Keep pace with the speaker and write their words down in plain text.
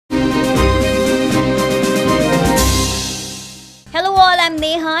I'm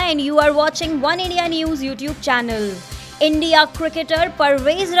Neha and you are watching One India News YouTube channel. India cricketer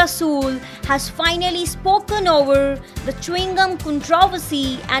Parvez Rasool has finally spoken over the chewing gum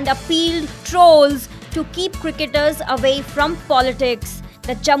controversy and appealed trolls to keep cricketers away from politics.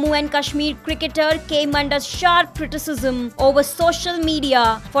 The Jammu and Kashmir cricketer came under sharp criticism over social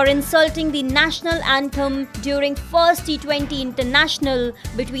media for insulting the national anthem during first T20 international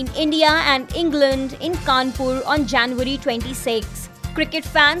between India and England in Kanpur on January 26. Cricket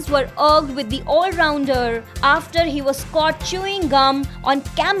fans were irked with the all-rounder after he was caught chewing gum on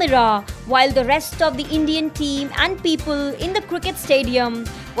camera while the rest of the Indian team and people in the cricket stadium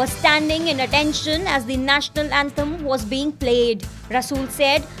was standing in attention as the national anthem was being played. Rasool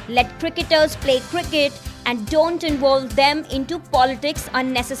said, "Let cricketers play cricket and don't involve them into politics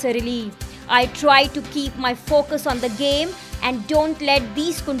unnecessarily. I try to keep my focus on the game and don't let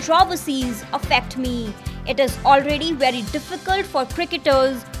these controversies affect me. It is already very difficult for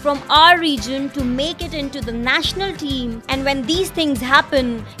cricketers from our region to make it into the national team, and when these things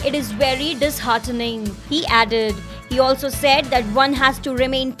happen, it is very disheartening," he added. He also said that one has to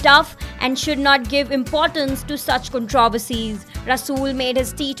remain tough and should not give importance to such controversies. Rasool made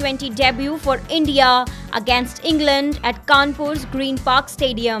his T20 debut for India against England at Kanpur's Green Park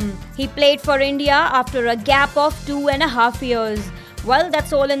Stadium. He played for India after a gap of 2.5 years. Well,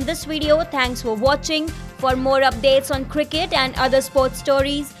 that's all in this video. Thanks for watching. For more updates on cricket and other sports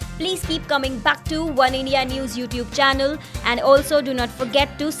stories, please keep coming back to One India News YouTube channel and also do not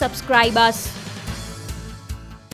forget to subscribe us.